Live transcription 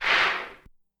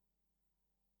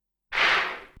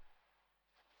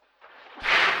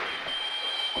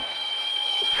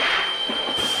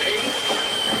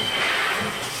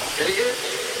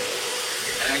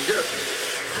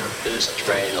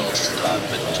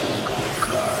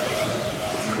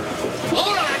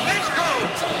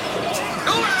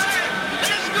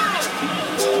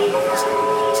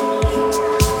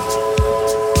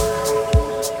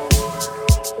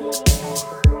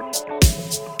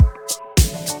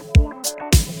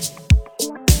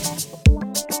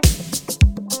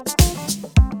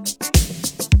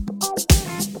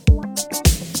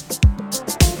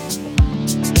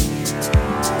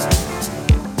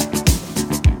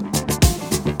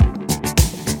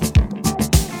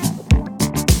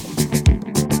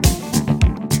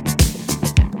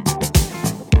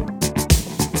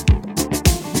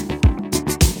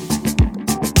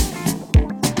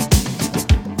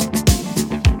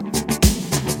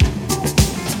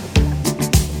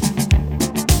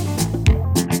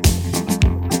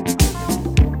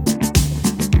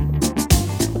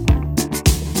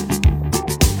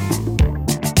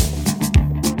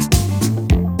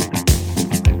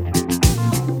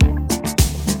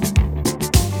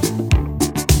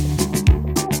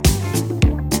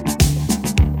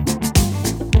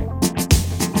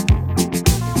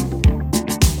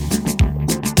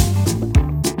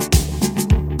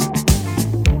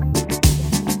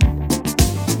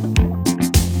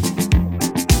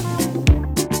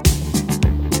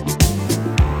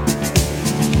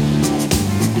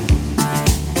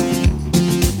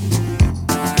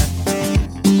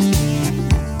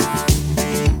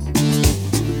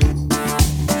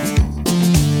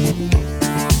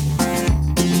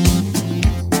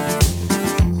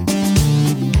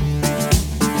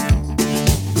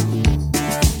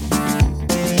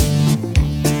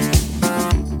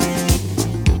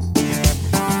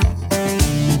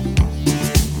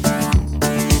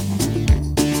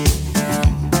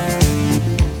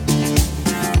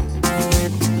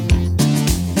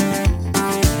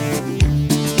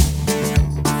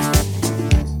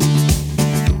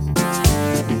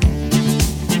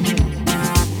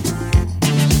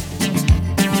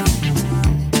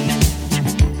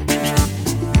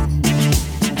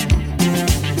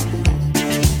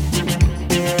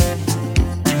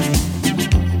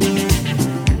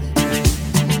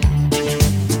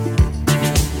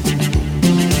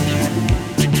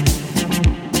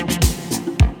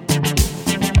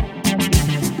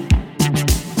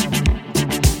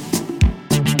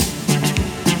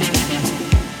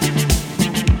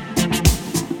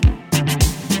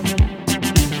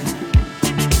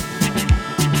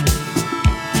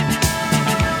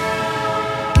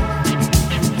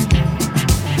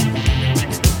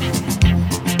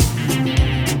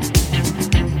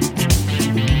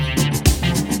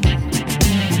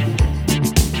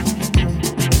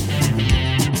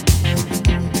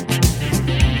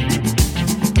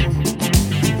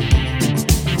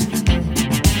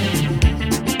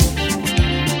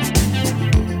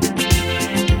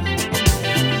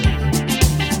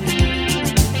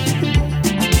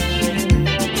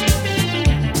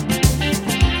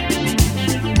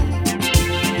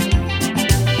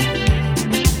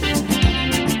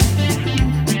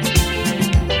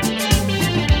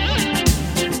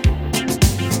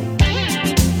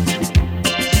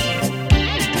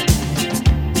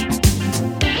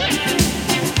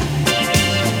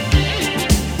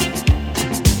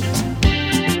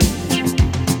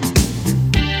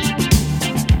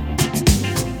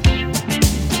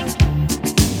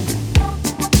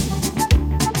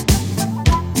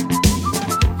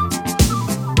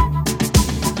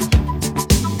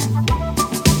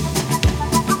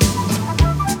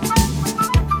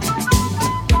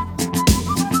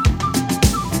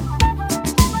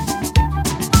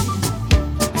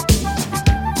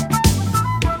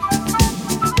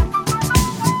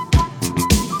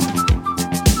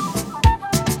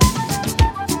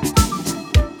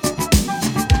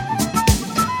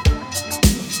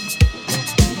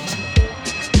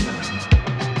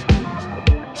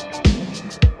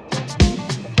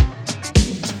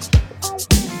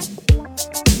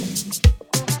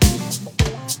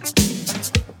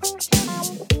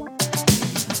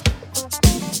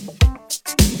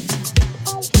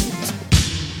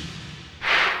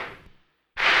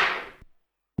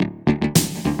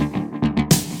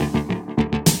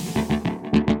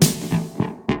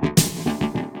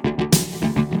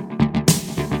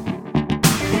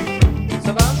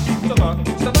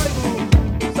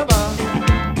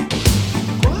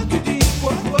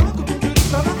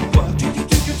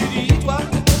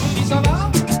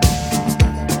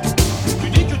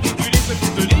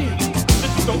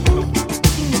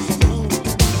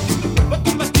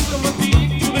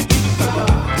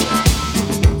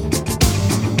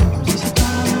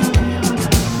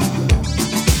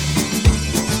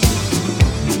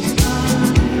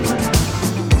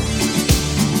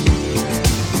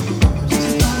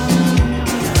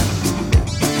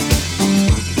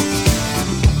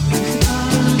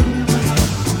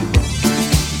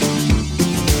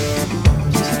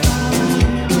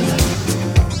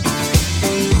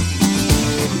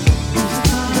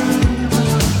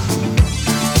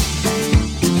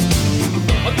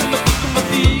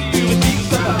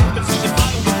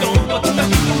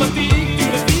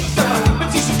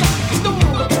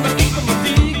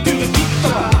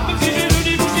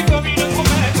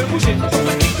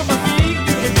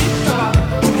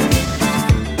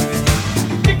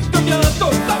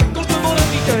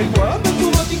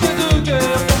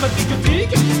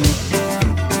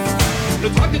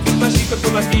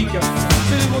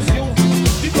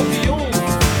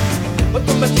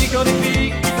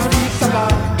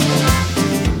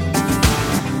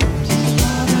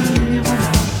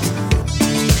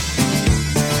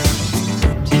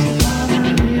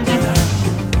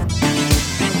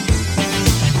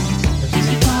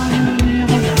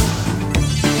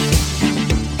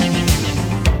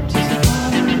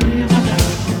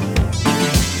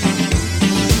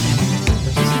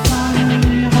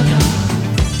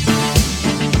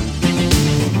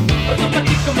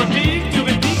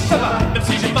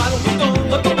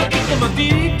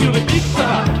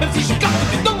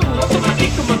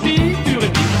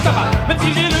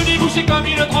c'est comme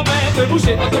une trompette,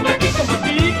 boucher automatique,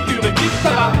 automatique, tu répites, ça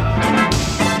va.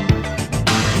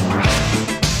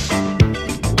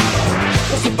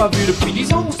 On s'est pas vu depuis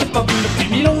 10 ans, on s'est pas vu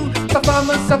depuis 1000 ans. Ta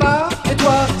femme, ça va, et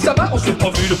toi, ça va. On s'est pas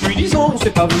vu depuis 10 ans, on s'est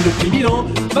pas vu depuis 1000 ans.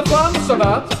 Ma femme, ça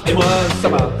va, et moi, ça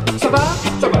va. Ça va,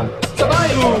 ça va, ça va,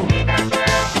 et vous?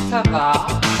 Ça va.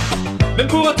 Même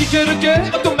pour un ticket de quai,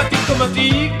 automatique,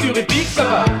 automatique, tu répiques, ça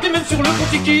va. Et même sur le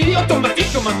contiki, automatique,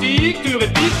 automatique, tu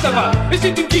répiques, ça va. Et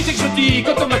si tu me quittes et que je tique,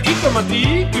 automatique,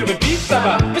 automatique, tu répiques, ça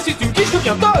va. Et si tu me quittes, je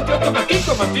deviens toc, automatique,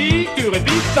 automatique, tu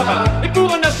répiques, ça va. Et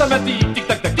pour un asthmatique, tic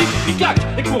tac tac tic tic clac.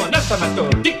 Et pour un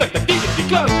asthmatique, tic tac tac tic tic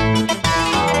clac.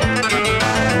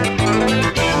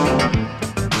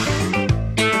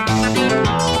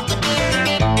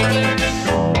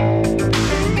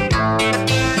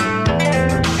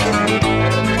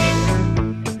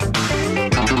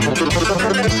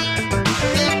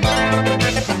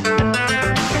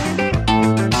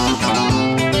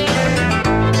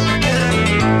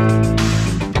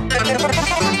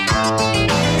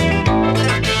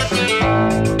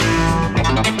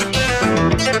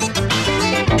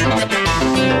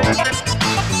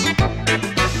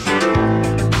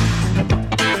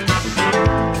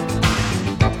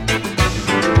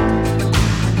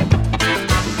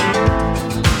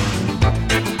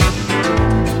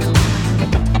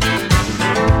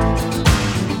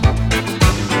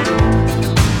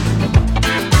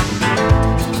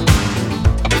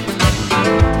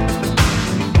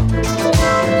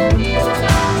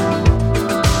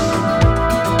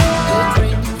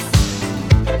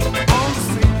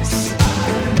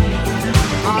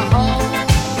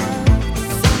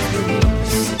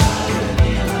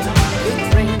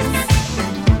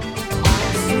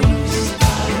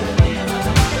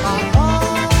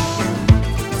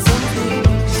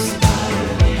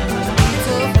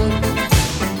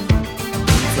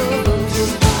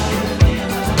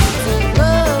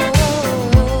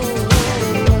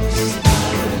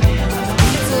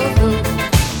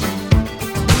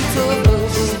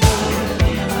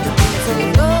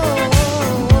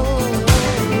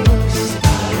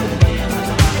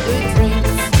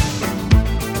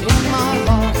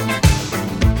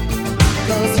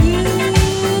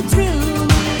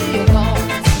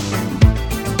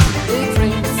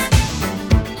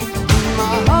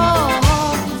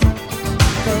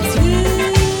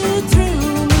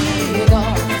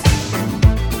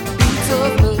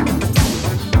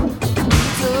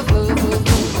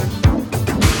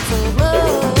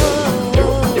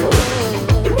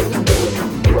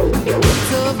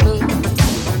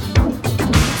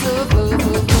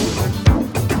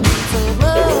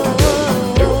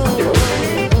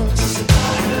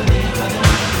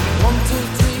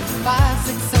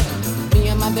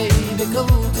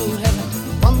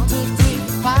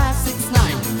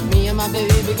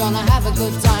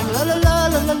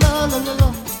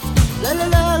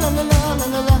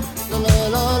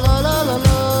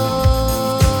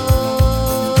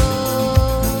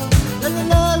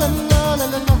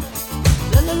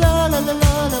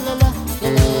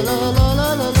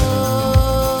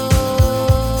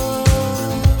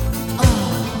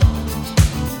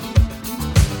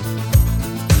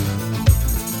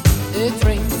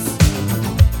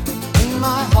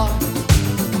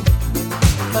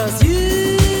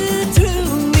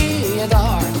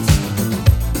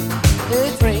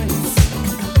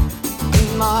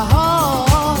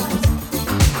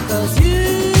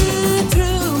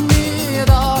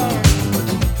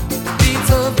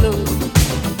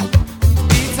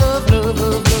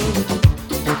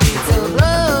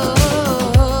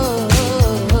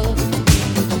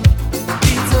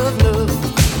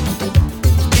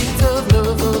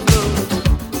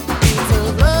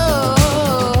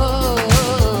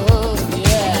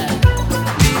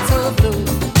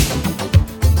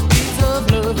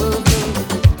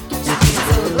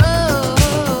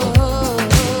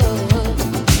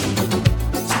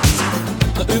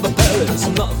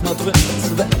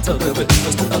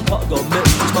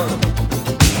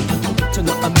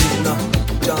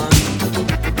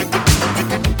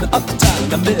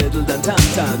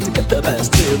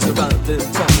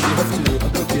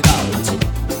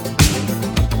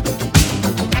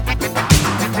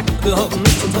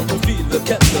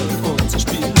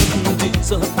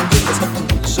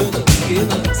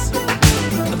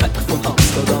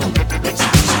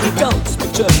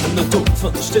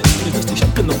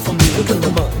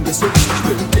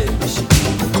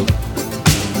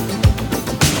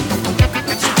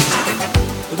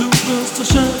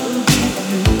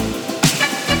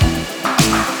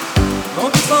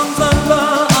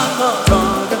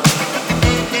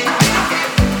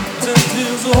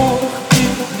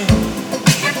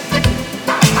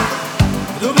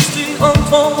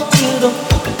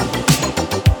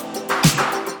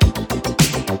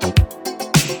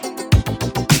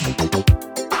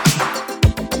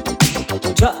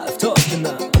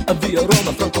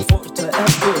 Roma, Francoforte,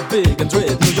 Apple, Big and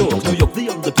Red, New York, the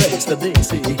only place that they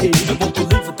say, hey, you want to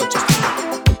live, but just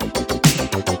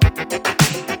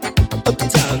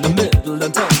uptown, the middle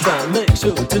and downtown. Make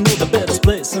sure to know the best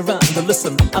place around. And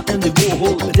listen, Andy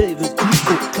Warhol, David,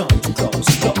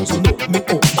 Klaus, und noch mit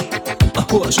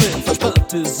Hoher Schnee,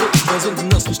 versperrt ist sich, wir sind im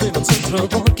nassen Schnee, man Central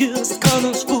Park ist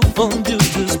keine Spur von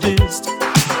Beauty's Beast.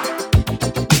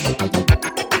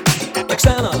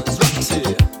 Xana's Roxy,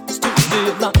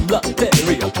 Studio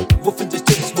Lamlateria. Wo find ich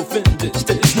dich, nur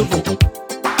wo?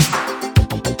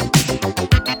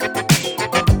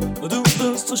 Du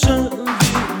bist so schön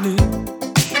wie nie.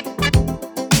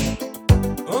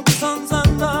 Und bis ans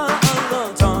Ende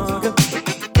aller Tage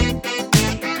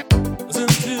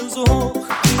sind wir so hoch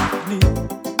wie nie.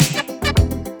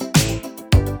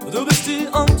 Du bist die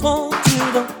Antwort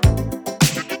wieder.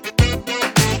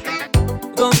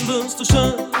 Dann bist du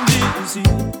schön wie sie.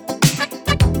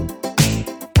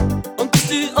 Und bis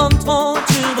die Antwort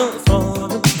jeder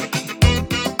Frage.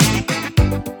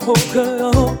 Okay,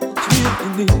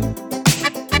 wie nie.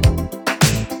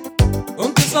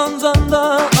 Und bis ans Ende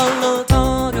aller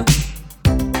Tage.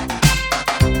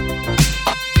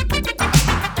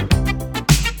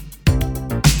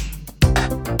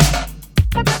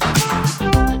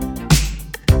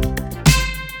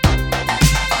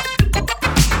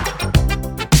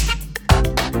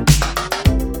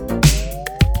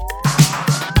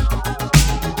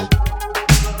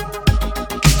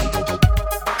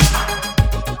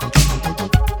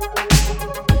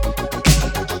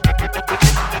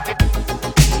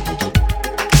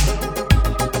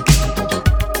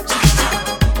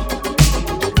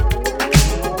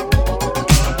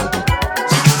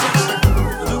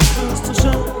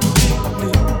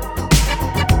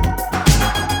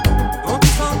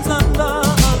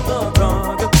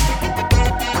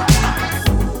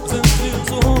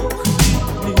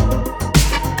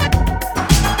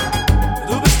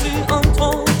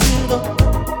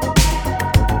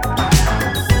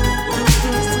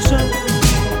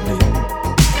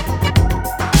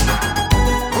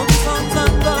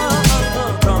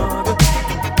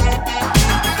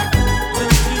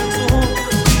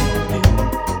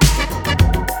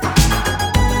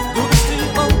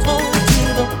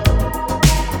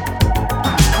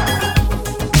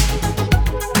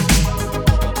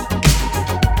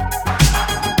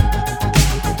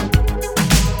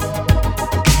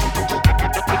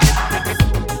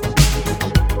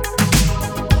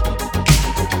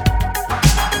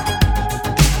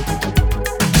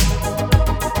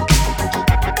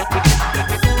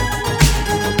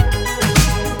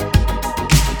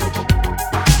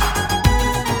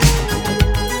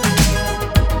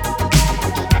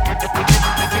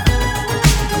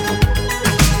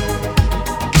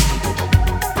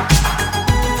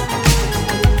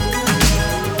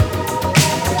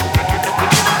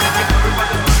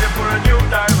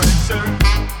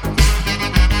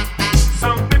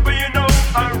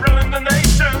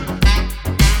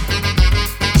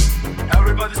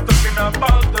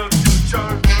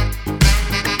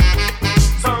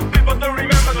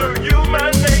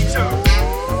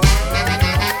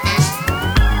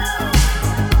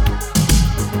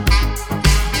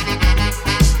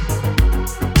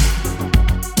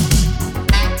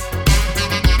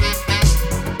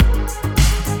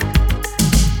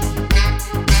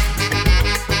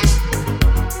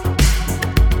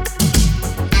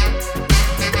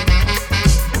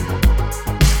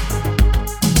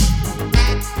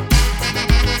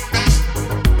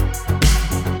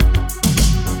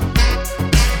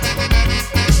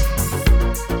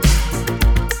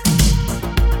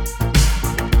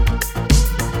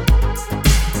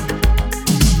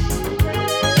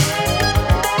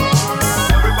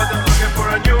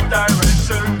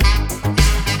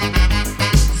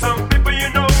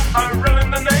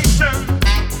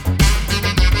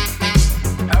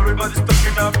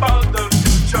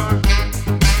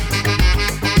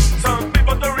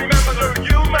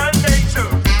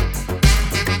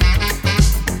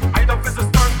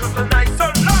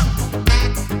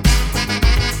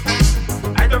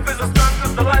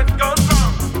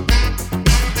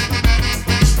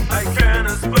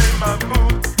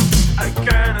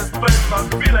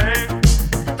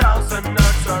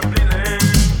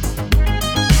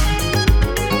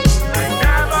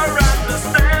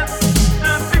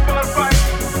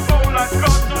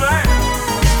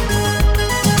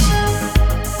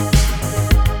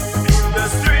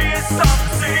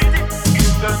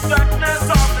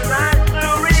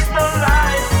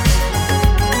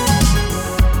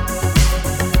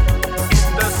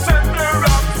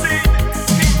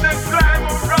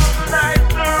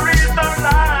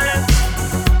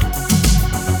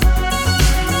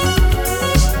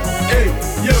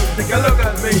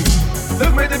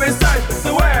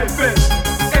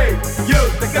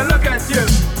 a look at you.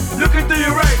 Looking to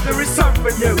your right, there is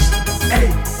something new. Hey,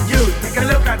 you, take a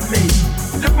look at me.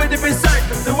 Look way deep inside,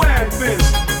 that's the way I feel.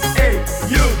 Hey,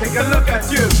 you, take a look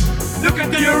at you.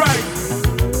 Looking to your right.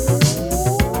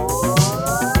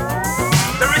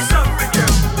 There is something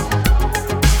new.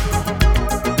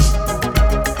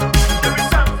 There is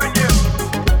something new.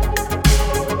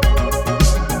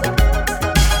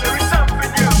 There is something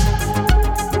new.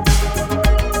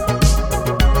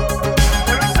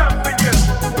 There is something new.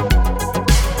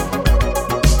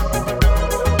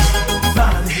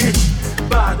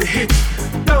 By the hit,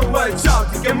 don't watch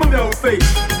out, you can move your feet.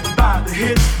 By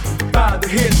the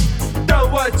hit,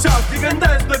 don't watch out, you can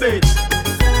dance the beat.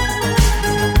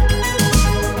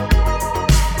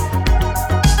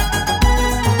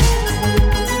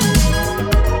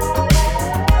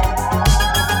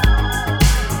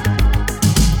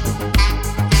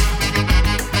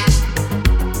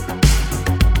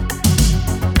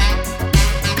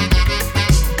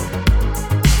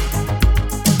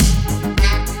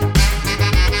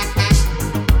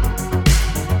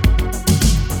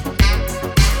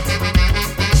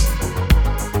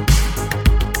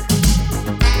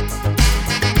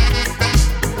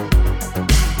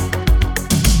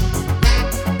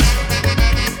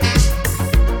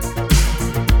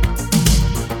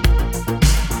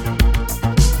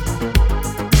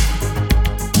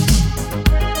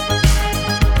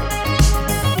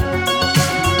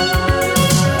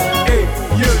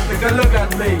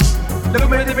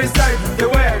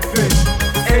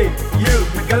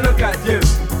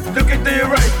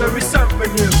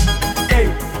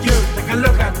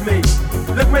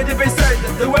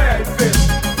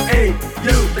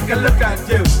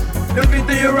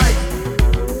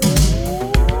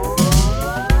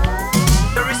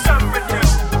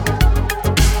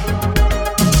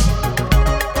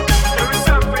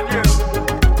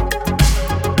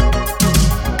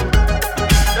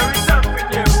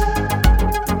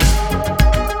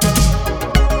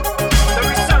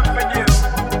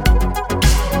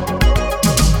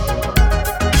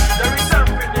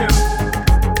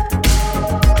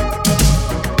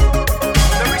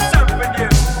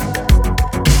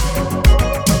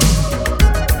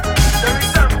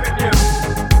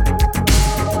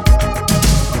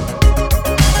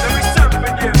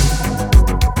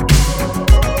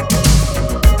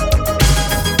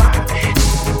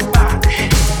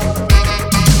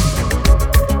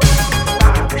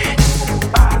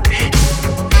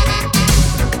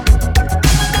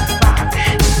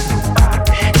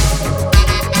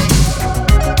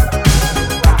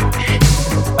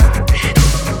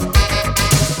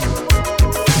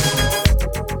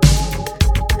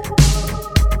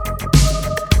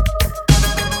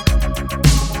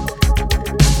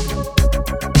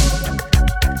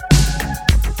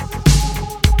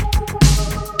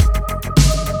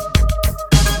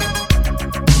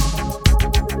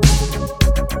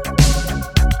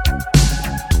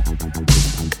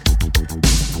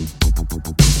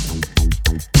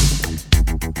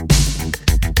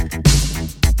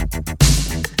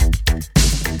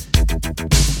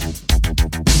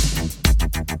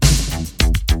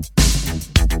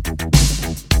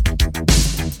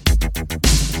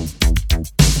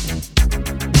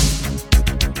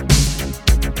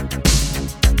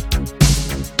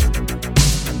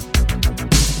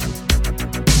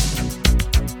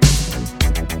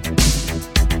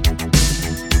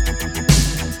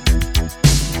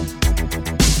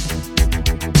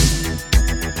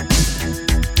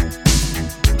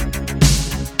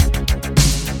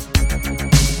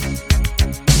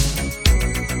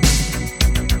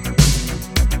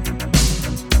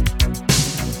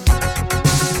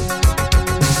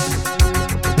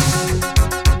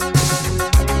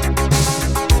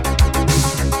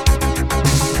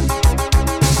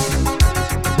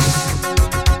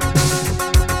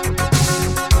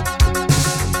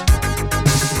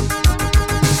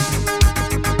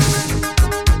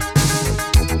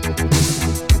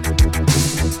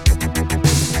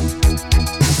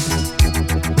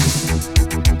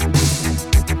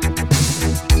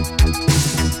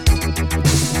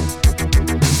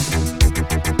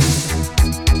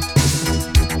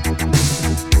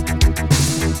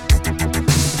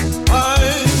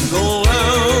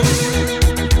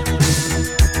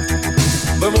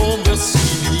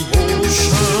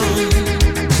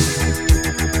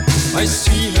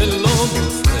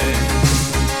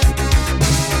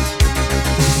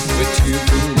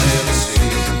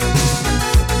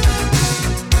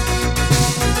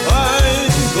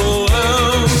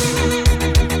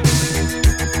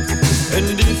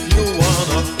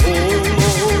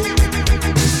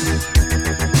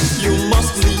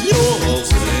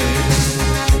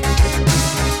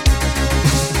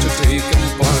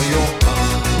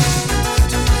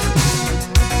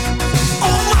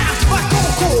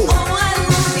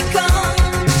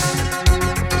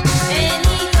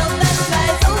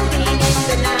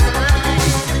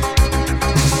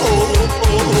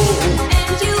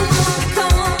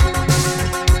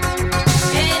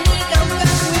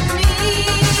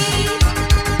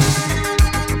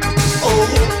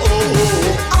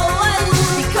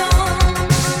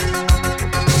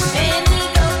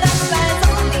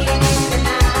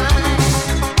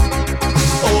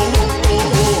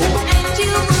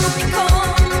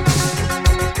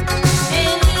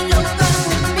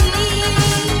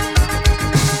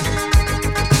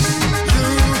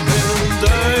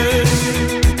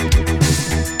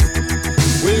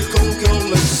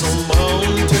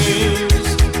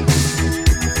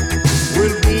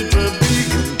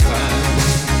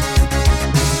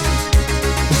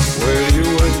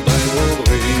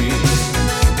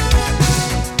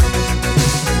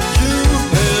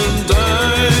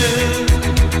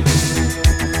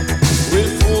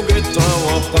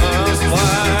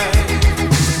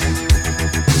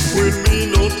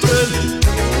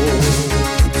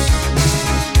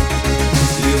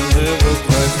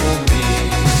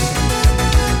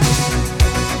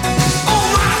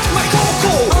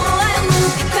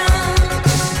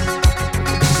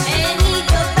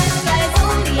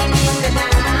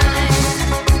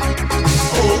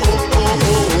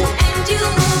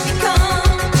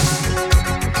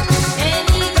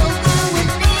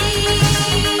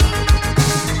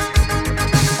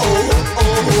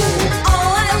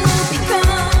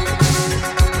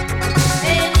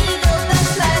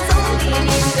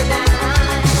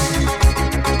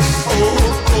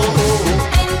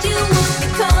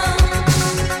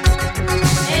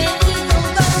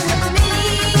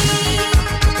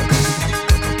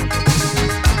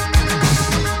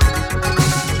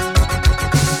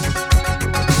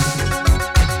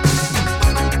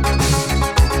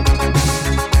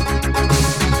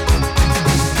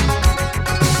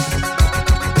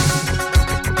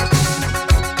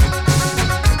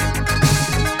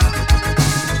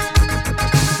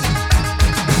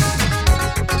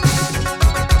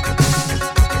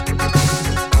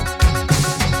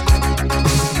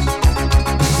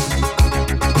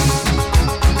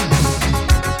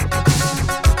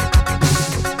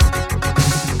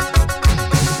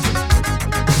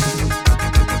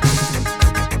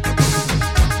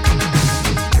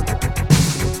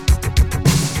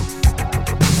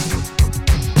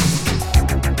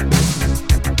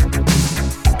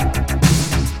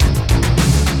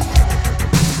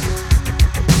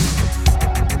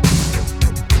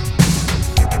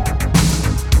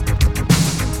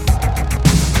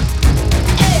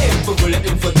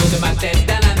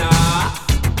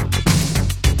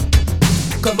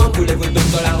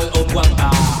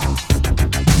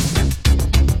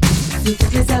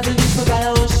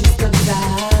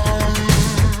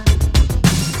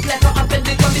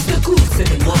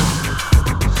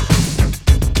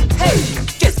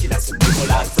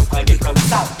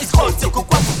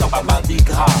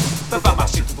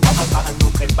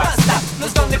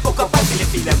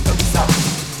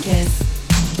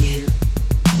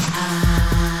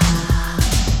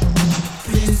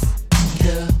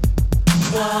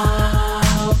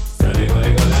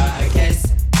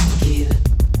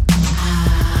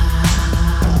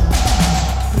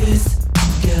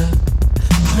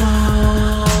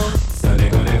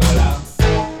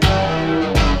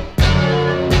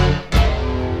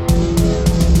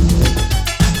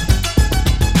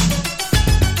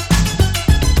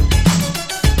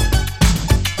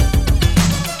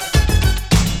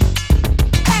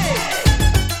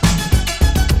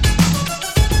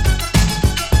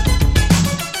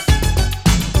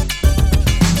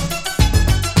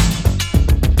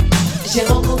 J'ai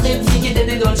rencontré une fille qui était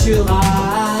née dans le Jura.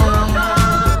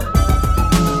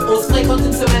 On se fréquente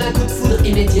une semaine, un coup de foudre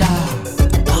immédiat.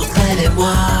 Entre elle et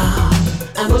moi,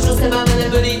 un beau jour c'est ma mère,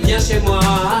 elle me dit viens chez moi.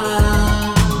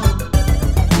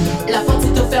 La porte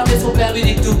s'est ouverte mais son père lui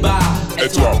dit tout bas. Et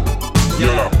toi,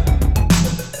 viens là.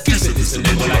 Qui c'était ce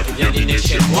nègre-là qui vient dîner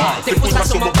chez moi? T'épouseras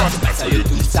sûrement pas, ça y est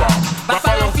tout ça. Va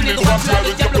falloir filer droit, tu as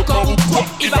le diable au corps ou quoi?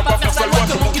 Il va pas faire sa loi,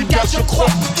 te manque une case je crois.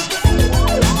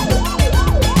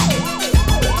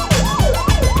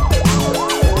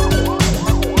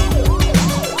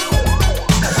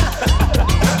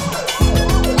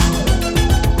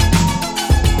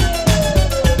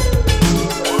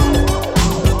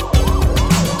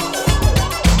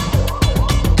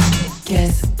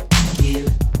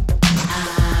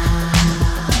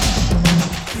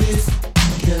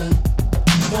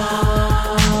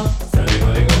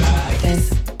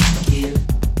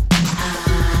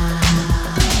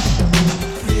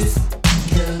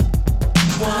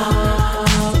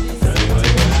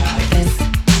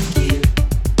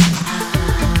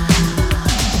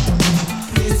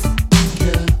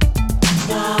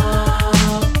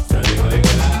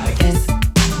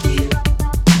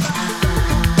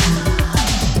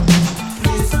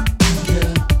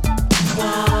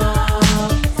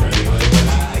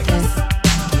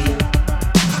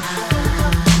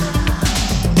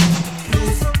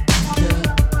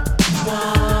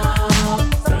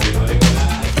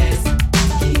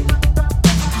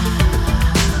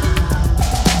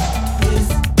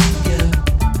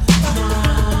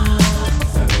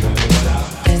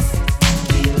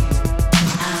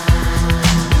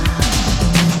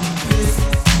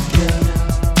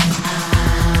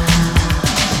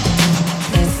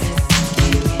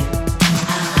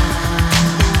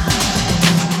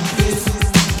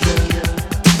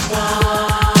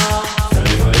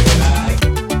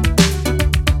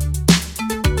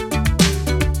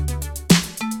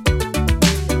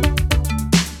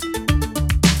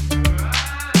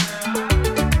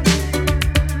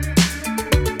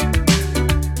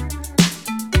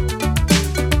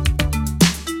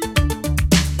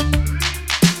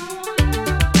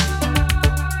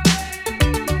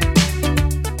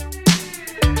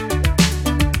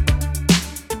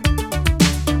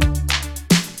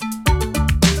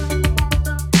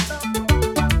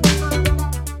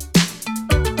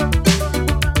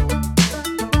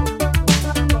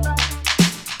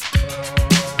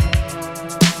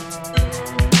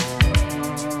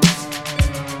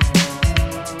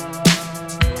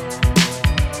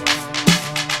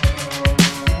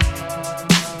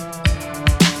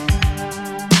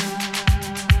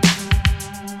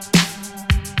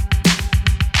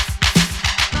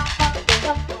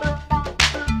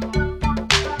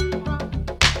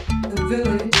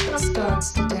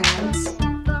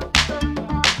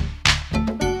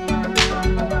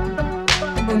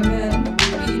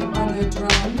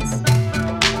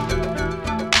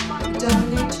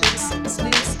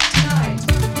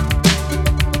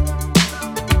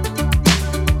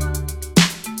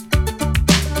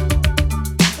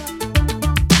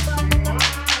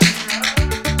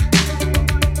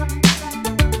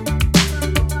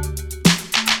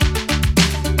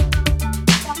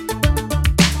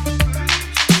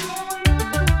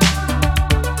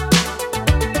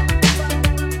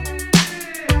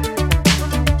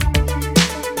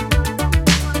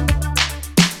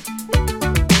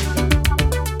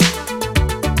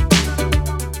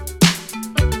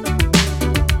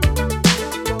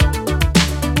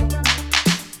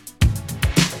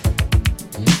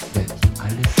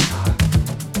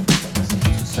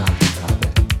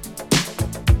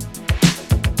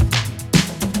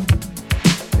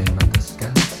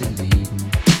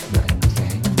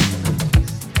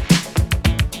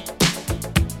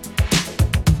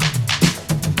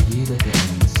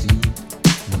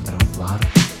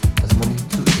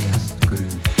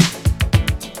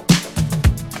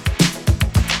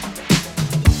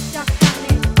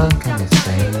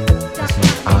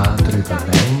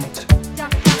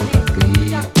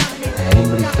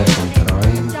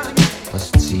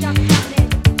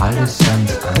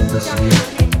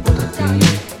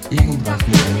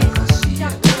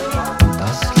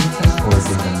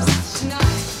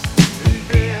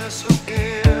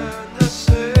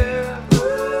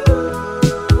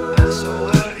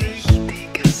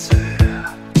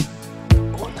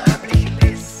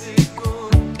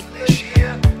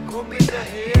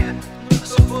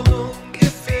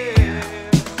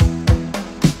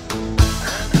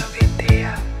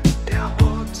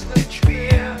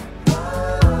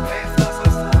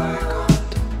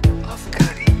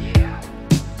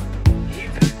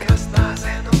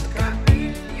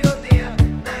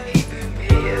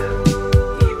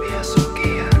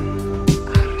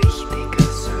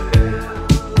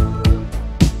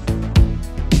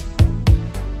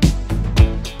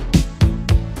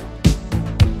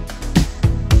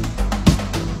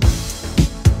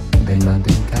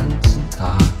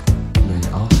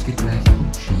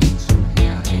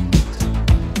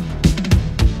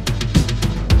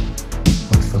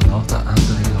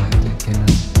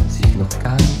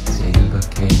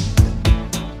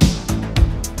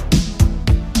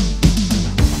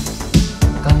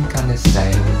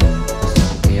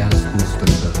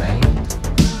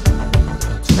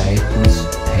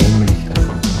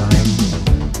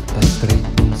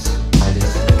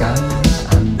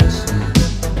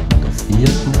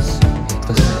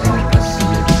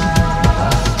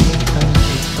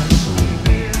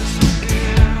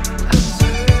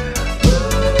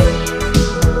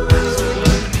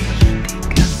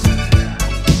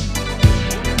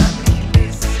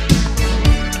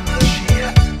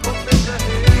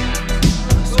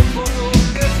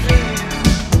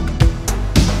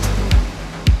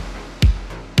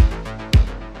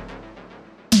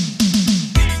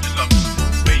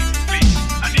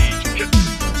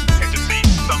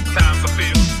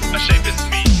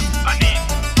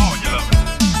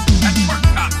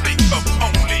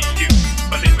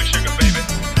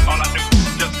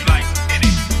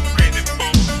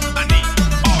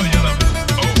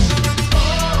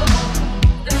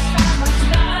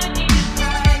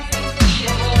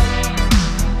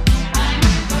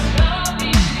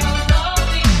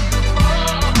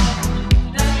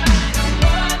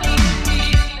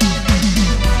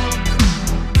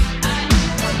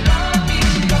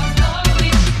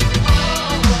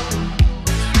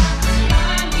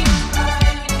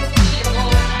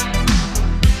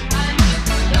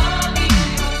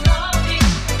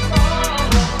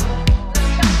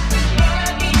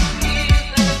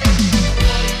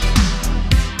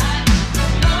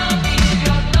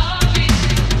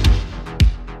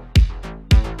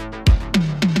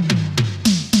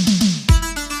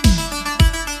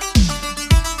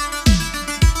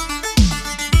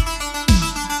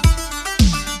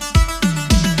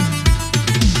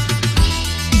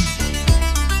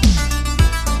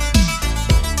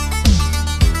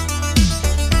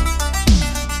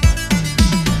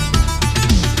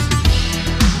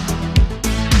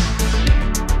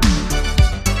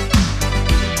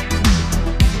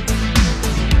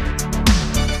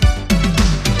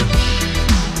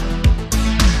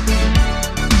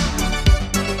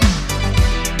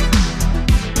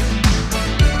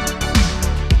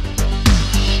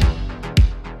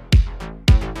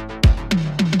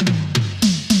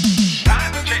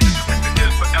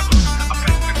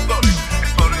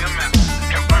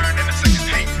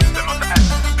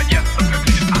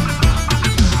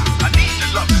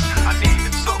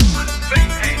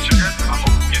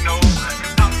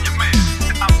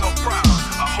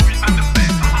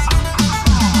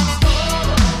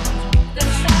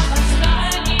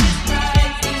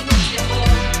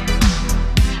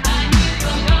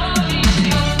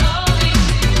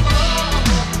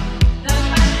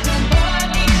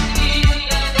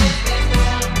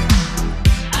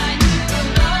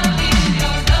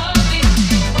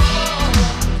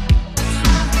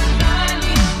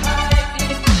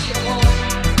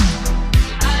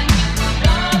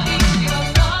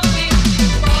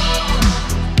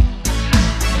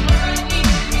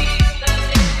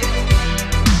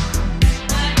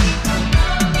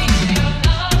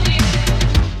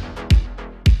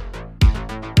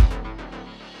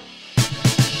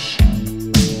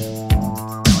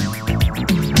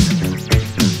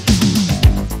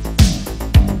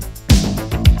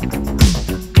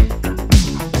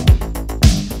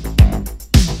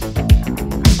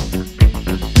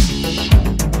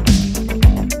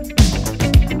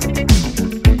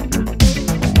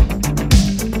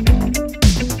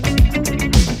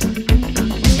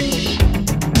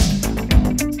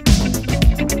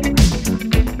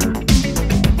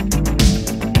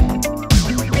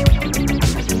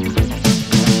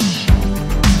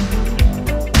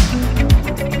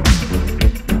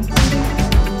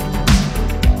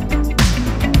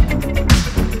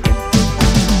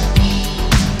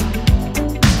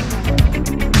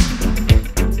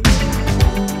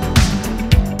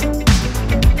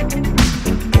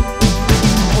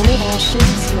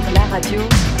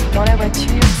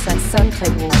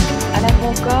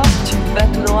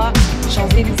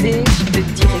 Champs-Élysées, je te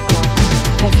dirais quoi?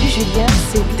 T'as vu Julien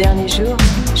ces derniers jours?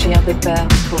 J'ai un peu peur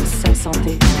pour sa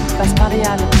santé. Passe par les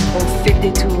halles, on fait le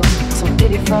détour. Son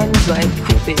téléphone doit être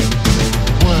coupé.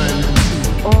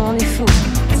 On est fou,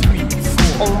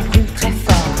 on brûle très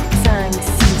fort. 5, 6,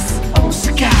 on se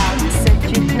calme.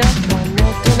 7, 8, 9, on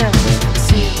autonome.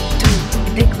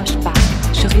 Surtout, décroche pas,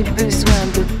 j'aurais besoin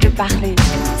de te parler.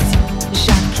 Si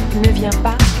Jacques ne vient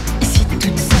pas, ici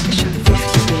toute seule je vais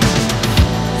flipper.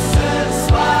 Ce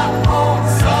soir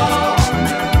on sort.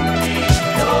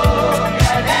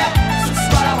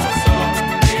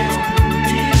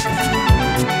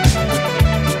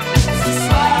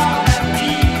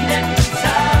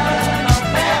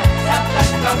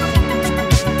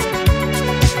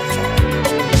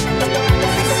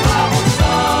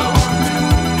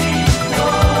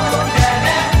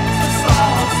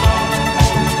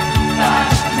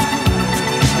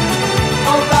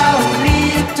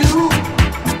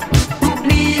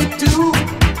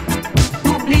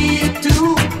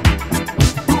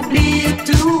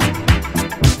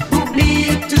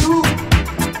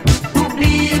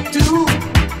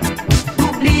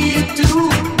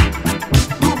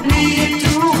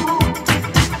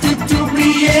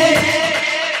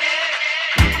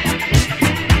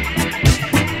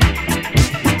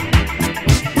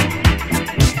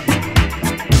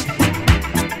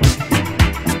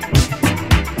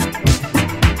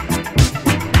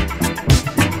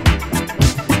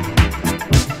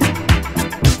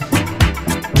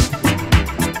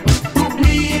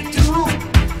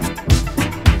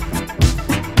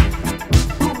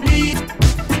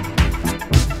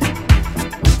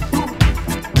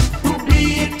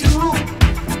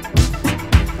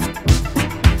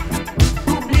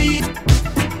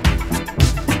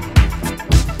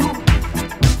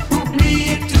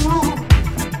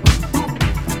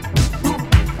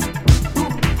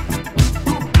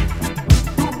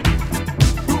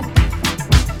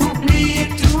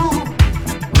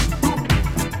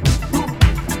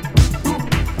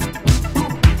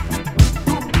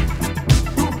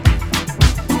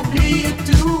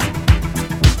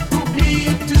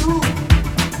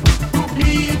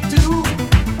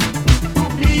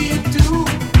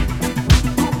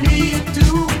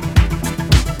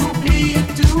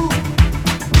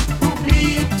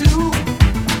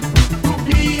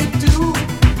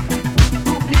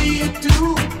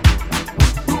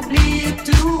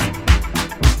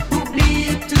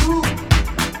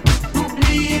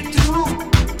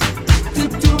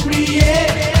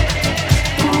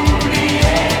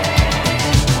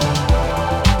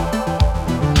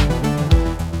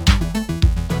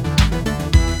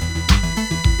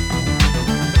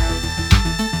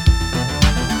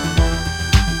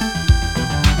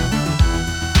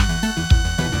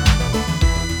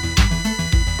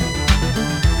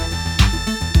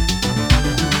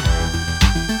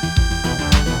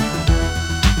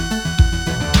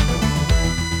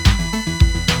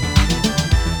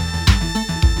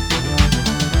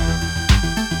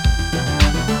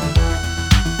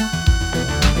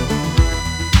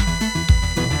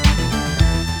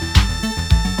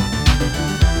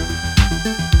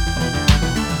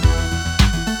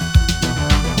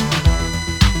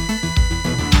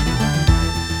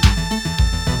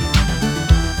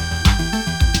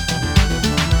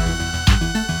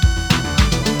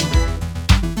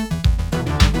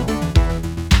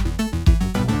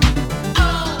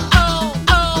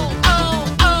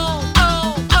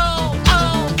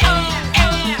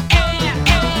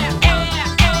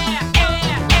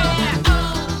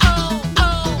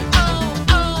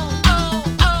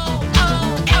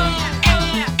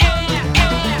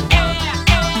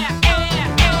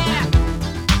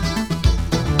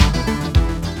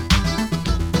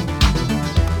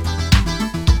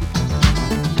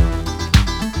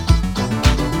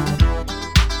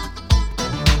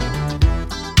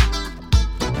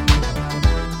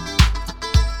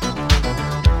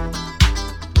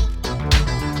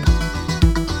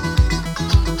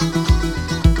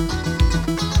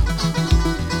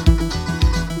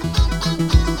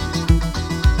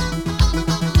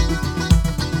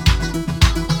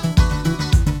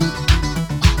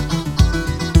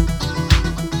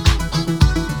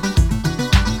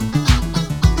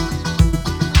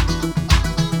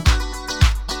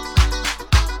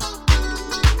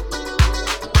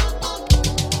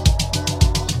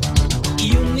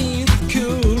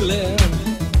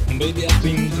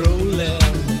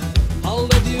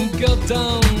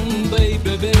 down,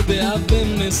 baby, baby, I've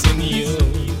been missing you.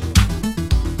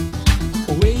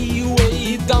 Way,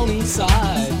 way down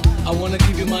inside, I wanna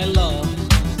give you my love.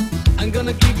 I'm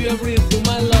gonna give you everything,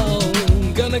 my love.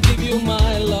 I'm gonna give you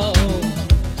my love.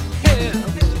 Yeah.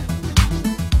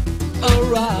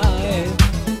 ride.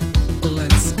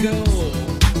 Let's go.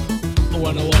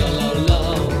 Wanna walla la la.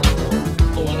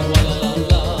 Wanna walla la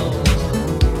la.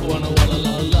 Wanna walla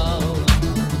la la.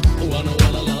 Wanna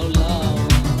walla la la.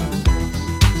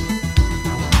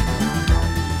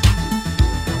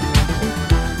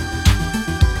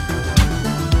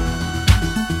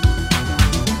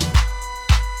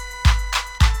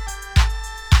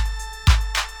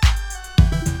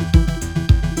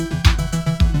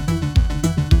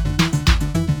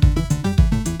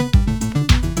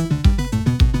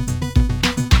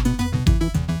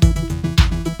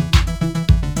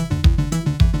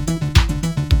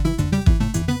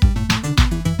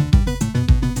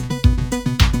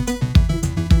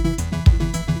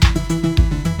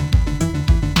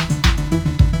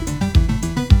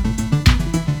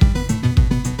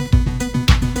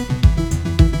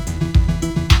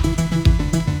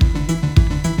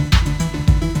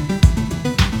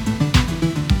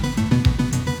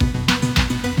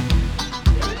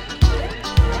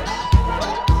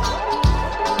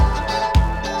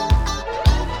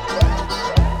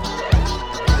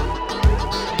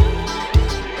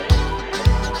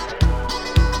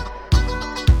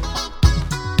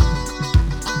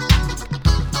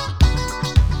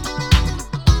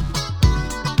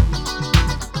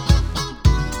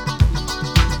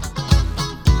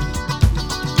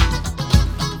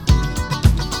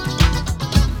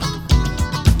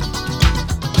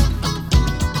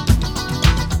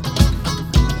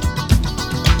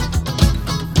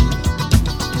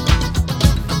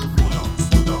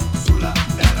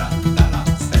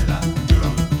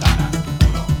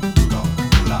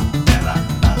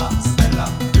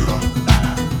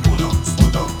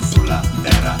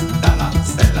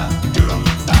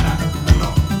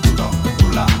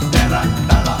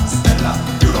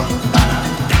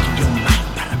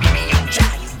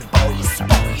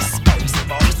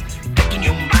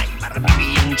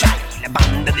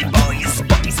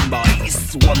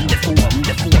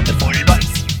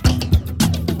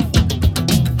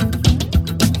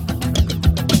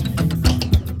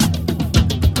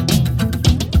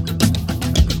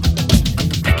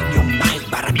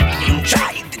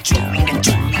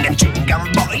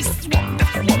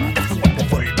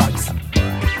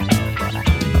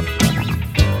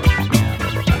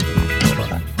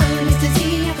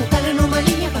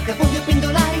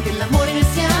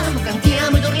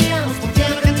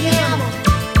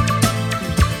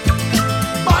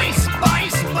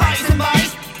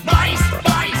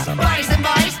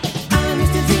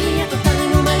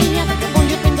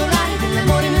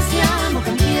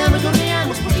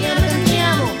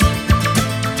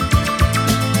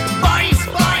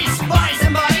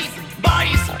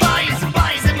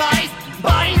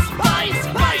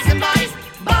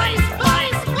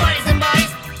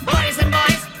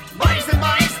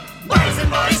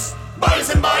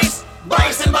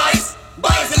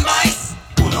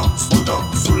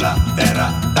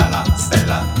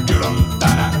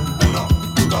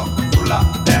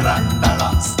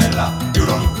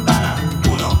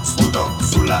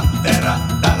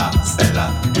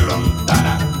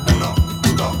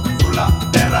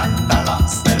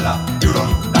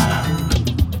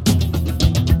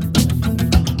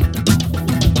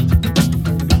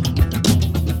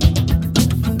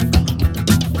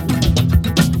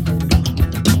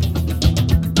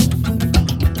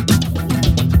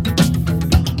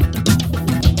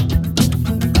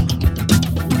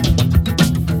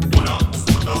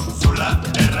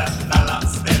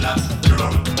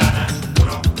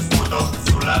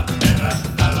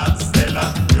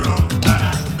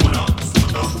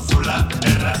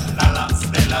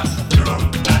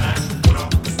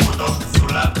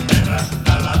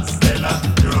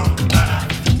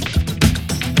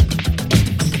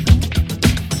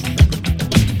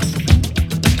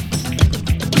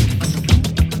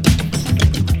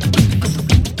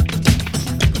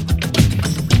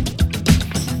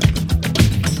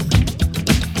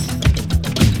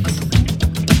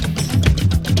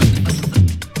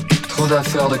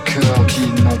 D'affaires de cœur qui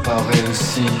n'ont pas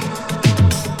réussi.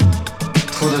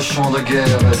 Trop de chants de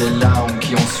guerre et des larmes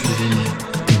qui ont suivi.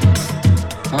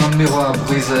 Un miroir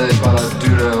brisé par la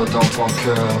douleur dans ton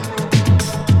cœur.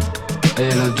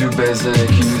 Et le doux baiser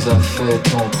qui nous a fait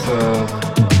tant peur.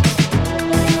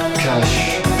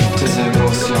 Cache tes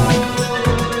émotions.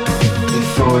 Il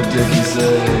faut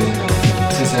déguiser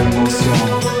tes émotions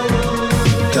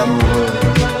d'amoureux.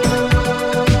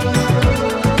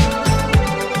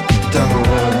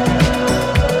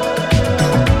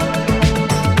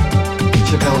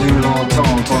 J'ai perdu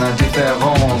longtemps ton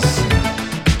indifférence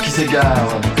qui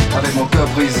s'égare. Avec mon cœur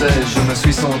brisé, je me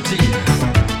suis senti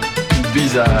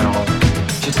bizarre.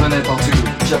 J'ai traîné partout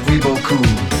j'appuie beaucoup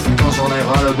quand j'en ai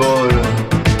ras le bol.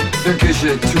 Bien que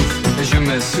j'étouffe et je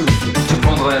m'essouffle, je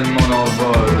prendrai mon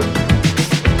envol.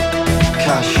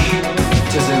 Cache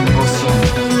tes émotions,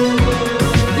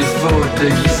 il faut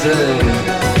déguiser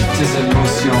tes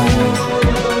émotions.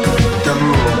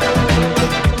 D'amour,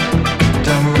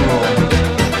 d'amour,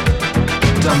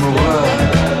 d'amoureux.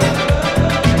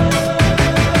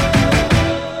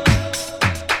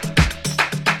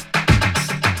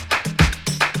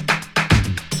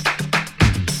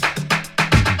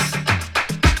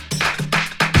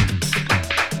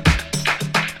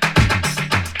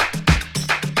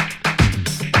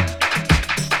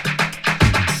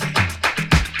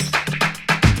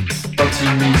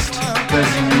 Optimiste,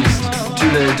 pessimiste,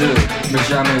 tous les deux, mais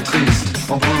jamais triste.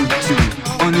 On brûle tout,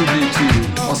 on oublie tout,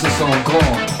 on se sent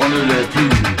grand, on ne l'est plus.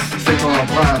 Fais ton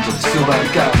empreinte sur la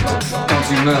carte, quand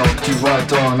tu meurs, tu vois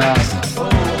ton as.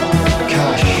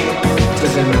 Cache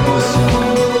tes émotions,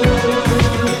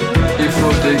 il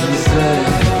faut déguiser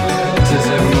tes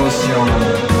émotions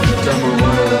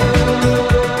d'amoureux.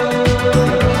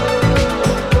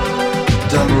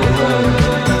 D'amoureux.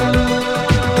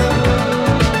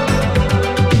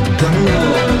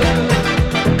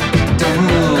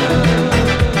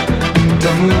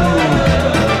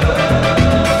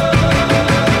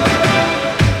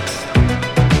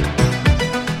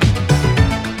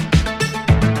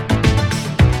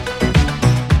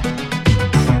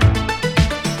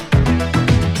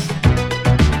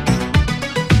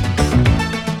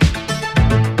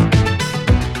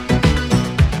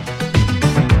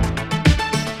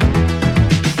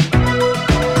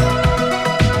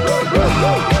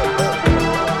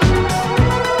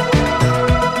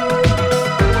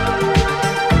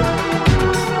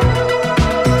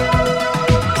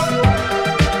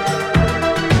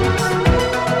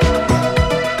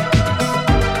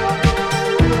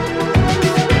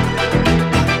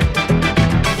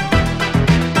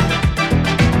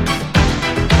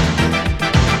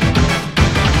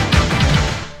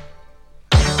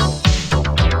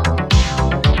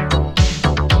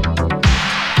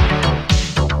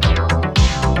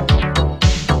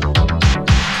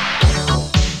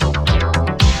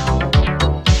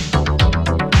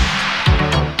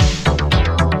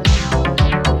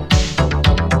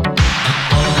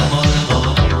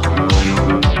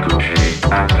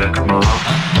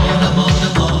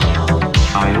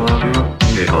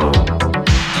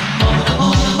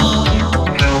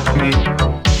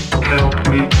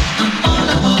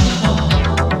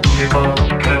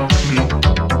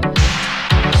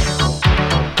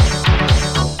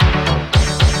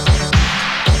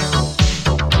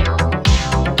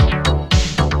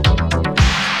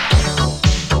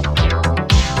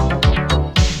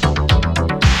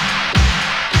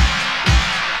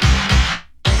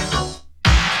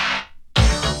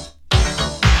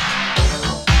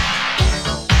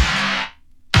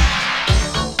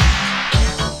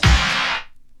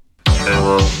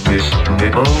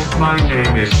 My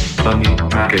name is Sonny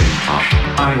McIntosh.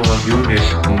 I love you,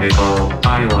 Miss Nicole.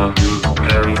 I love you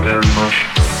very, very much.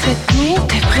 Cette nuit,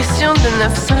 des pressions de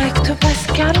 900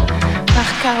 hectopascales par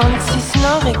 46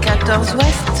 nord et 14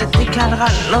 ouest se décalera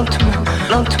lentement,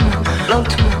 lentement,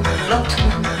 lentement,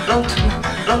 lentement,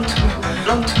 lentement,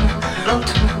 lentement,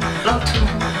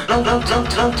 lentement,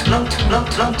 lentement,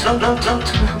 lentement,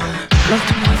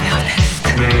 lentement vers l'est.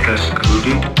 Make us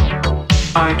goody.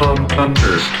 I don't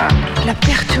understand. La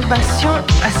perturbation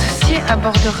associée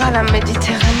abordera la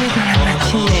Méditerranée dans la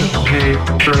matinée. Hey,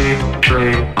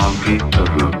 Trey, on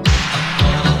Peterborough.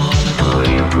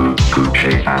 Voulez-vous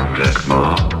coucher avec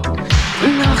moi?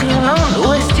 Nord-Irlande,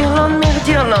 Ouest-Irlande,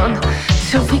 Mer-d'Irlande,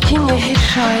 sur Viking et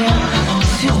Headshire,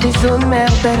 sud des zones mer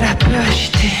bella peu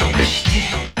agitées,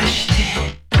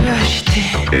 peu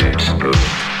agitées. It's good.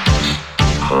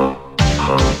 Ho,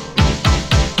 ho.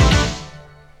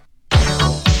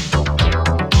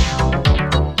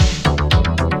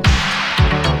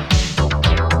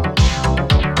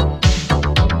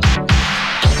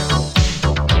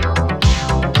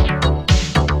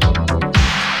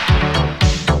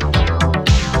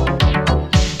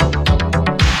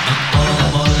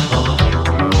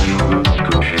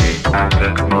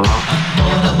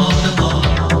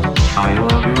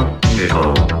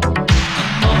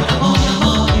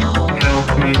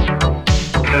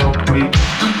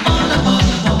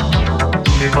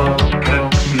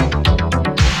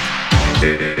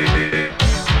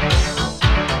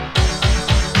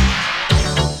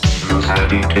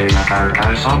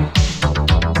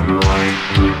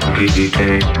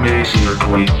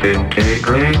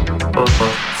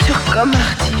 Sur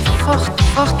Comarty,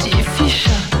 Forty, Fisher,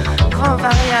 vent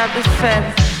variable et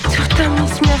faible. Sur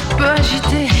Tamismer peu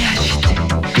agité et agité.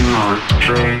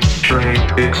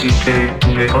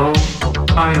 Nicole,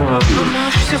 I love you.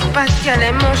 Manche sur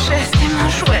Pas-de-Calais, Manchester et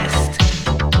Manche-Ouest.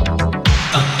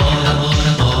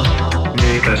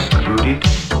 Make us booty.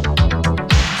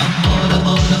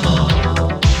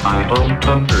 I don't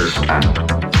understand.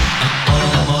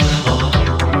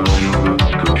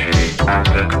 Coucher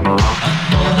avec moi.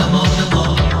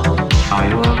 I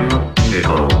love you,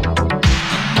 Nicole.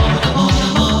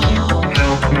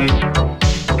 Help me.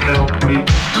 Help me.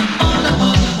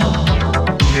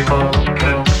 Nicole,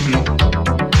 help me.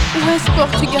 Ouest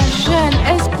Portugal, Gênes,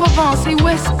 Est Provence et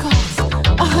Ouest Corse.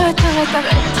 Arrête.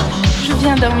 Je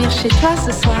viens dormir chez toi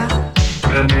ce soir.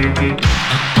 Venez.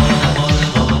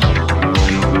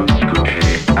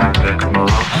 Coucher avec moi.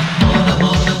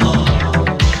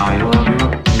 I love you,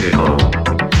 Nicole.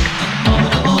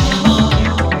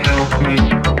 Help me.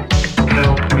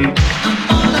 Help me.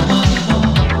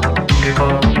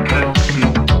 Nicole, help me.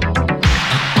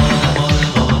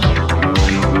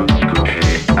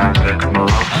 Coucher avec moi.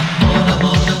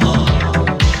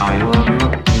 I love you,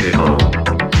 Nicole.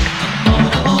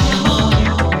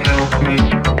 Help me.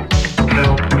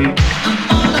 Help me.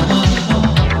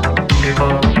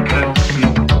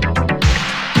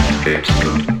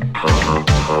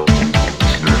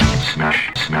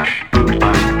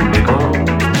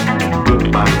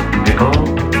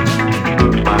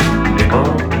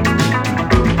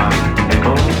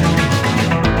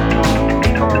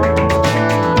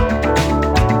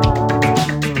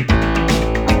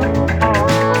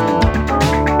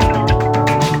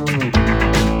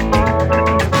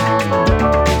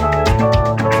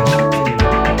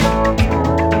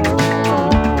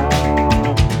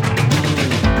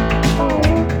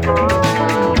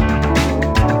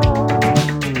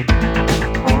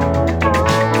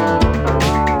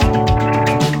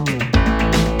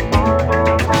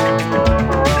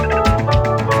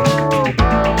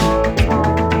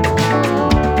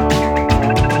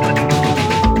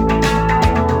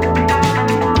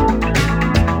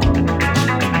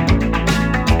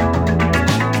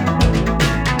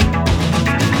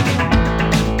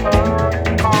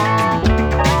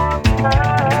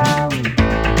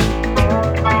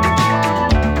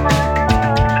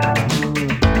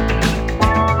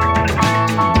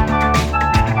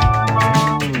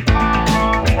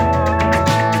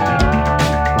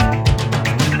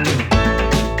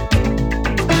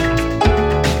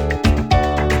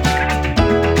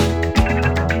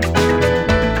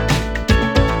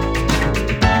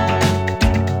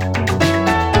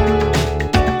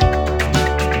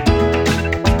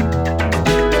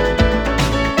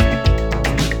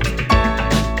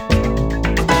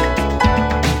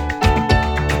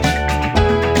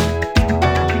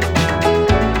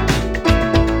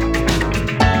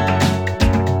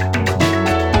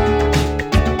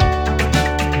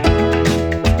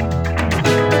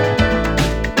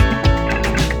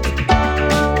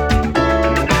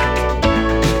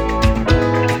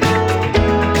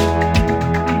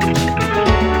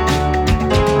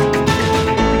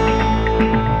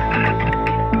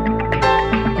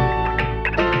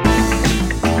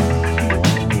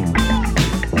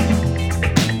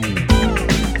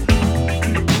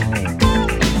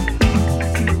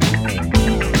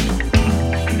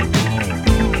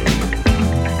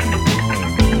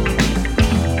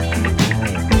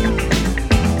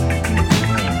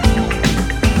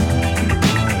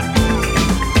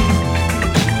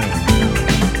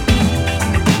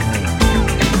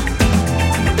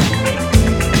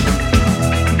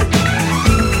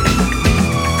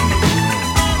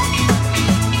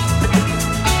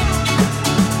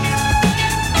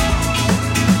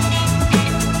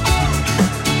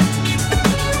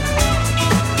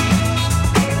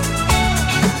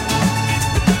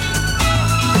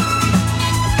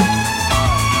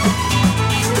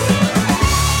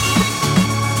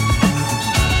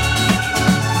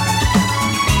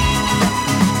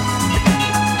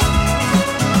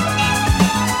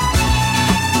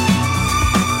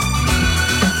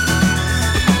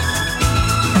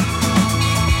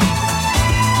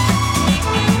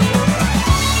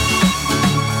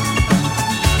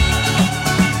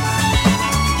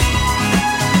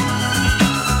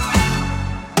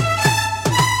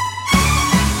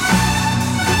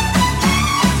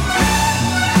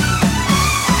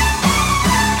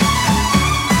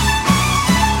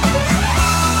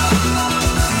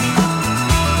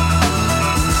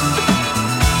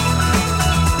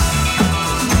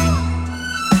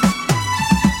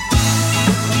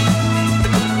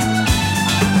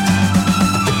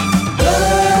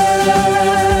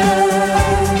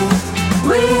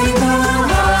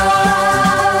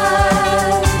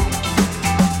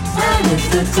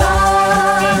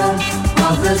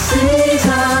 season.